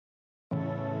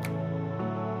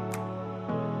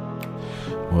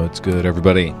What's good,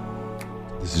 everybody?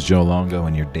 This is Joe Longo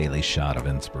and your daily shot of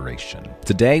inspiration.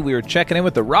 Today we are checking in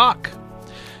with The Rock,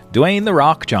 Dwayne The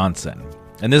Rock Johnson.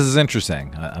 And this is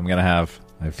interesting. I'm going to have,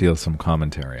 I feel, some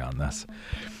commentary on this.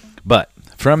 But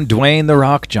from Dwayne The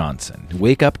Rock Johnson,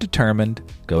 wake up determined,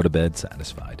 go to bed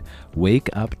satisfied. Wake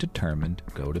up determined,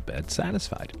 go to bed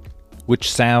satisfied.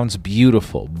 Which sounds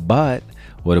beautiful, but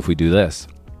what if we do this?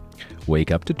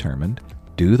 Wake up determined,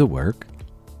 do the work,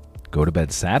 go to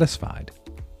bed satisfied.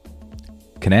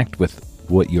 Connect with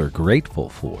what you're grateful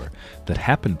for that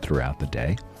happened throughout the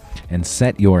day and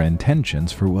set your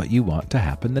intentions for what you want to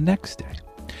happen the next day.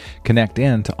 Connect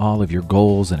in to all of your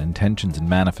goals and intentions and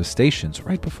manifestations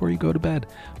right before you go to bed.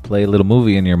 Play a little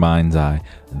movie in your mind's eye,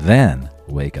 then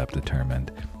wake up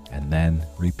determined, and then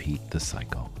repeat the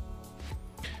cycle.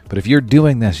 But if you're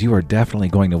doing this, you are definitely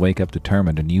going to wake up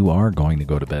determined and you are going to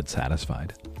go to bed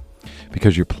satisfied.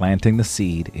 Because you're planting the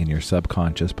seed in your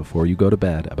subconscious before you go to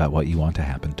bed about what you want to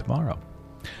happen tomorrow.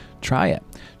 Try it.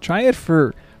 Try it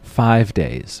for 5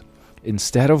 days.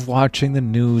 Instead of watching the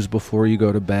news before you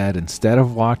go to bed, instead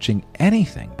of watching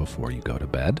anything before you go to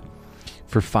bed,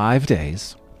 for 5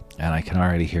 days, and I can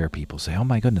already hear people say, oh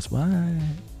my goodness, what?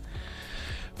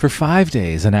 For 5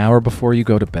 days, an hour before you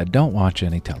go to bed, don't watch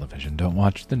any television. Don't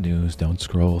watch the news. Don't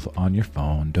scroll on your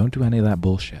phone. Don't do any of that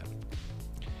bullshit.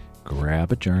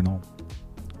 Grab a journal.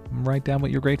 Write down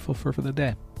what you're grateful for the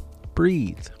day.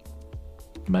 Breathe.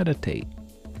 Meditate.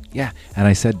 Yeah, and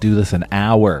I said do this an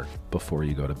hour before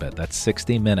you go to bed. That's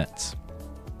 60 minutes.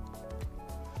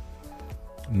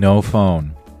 No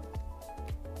phone.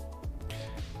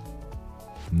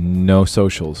 No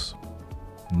socials.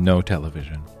 No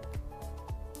television.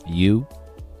 You,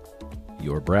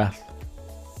 your breath,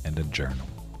 and a journal.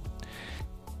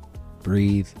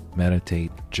 Breathe,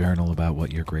 meditate, journal about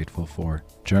what you're grateful for.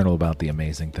 Journal about the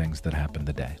amazing things that happened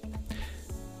today.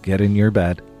 Get in your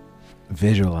bed.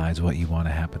 Visualize what you want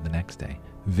to happen the next day.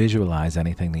 Visualize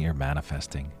anything that you're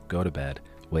manifesting. Go to bed,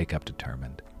 wake up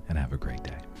determined, and have a great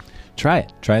day. Try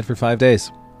it. Try it for 5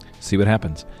 days. See what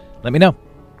happens. Let me know.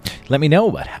 Let me know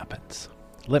what happens.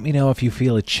 Let me know if you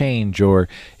feel a change or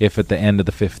if at the end of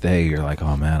the 5th day you're like,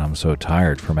 oh man, I'm so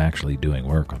tired from actually doing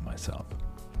work on myself.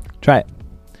 Try it.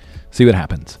 See what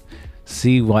happens.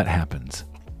 See what happens.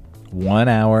 1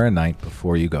 hour a night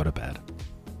before you go to bed.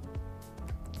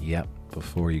 Yep,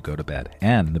 before you go to bed.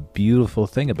 And the beautiful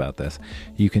thing about this,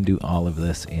 you can do all of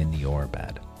this in your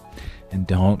bed. And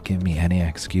don't give me any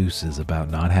excuses about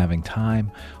not having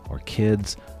time or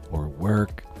kids or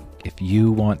work. If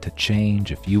you want to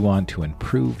change, if you want to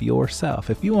improve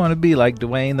yourself, if you want to be like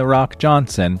Dwayne The Rock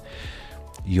Johnson,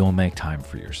 you'll make time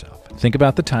for yourself. Think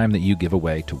about the time that you give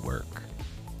away to work.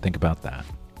 Think about that.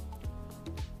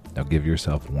 Now give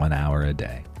yourself 1 hour a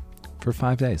day for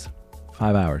 5 days,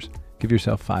 5 hours. Give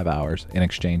yourself 5 hours in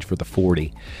exchange for the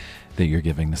 40 that you're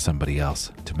giving to somebody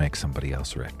else to make somebody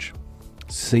else rich.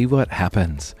 See what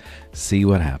happens. See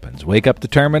what happens. Wake up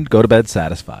determined, go to bed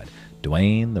satisfied.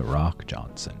 Dwayne The Rock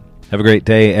Johnson. Have a great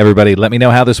day, everybody. Let me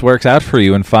know how this works out for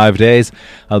you in 5 days.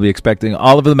 I'll be expecting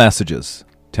all of the messages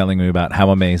telling me about how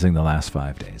amazing the last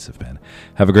 5 days have been.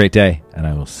 Have a great day, and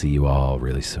I will see you all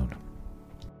really soon.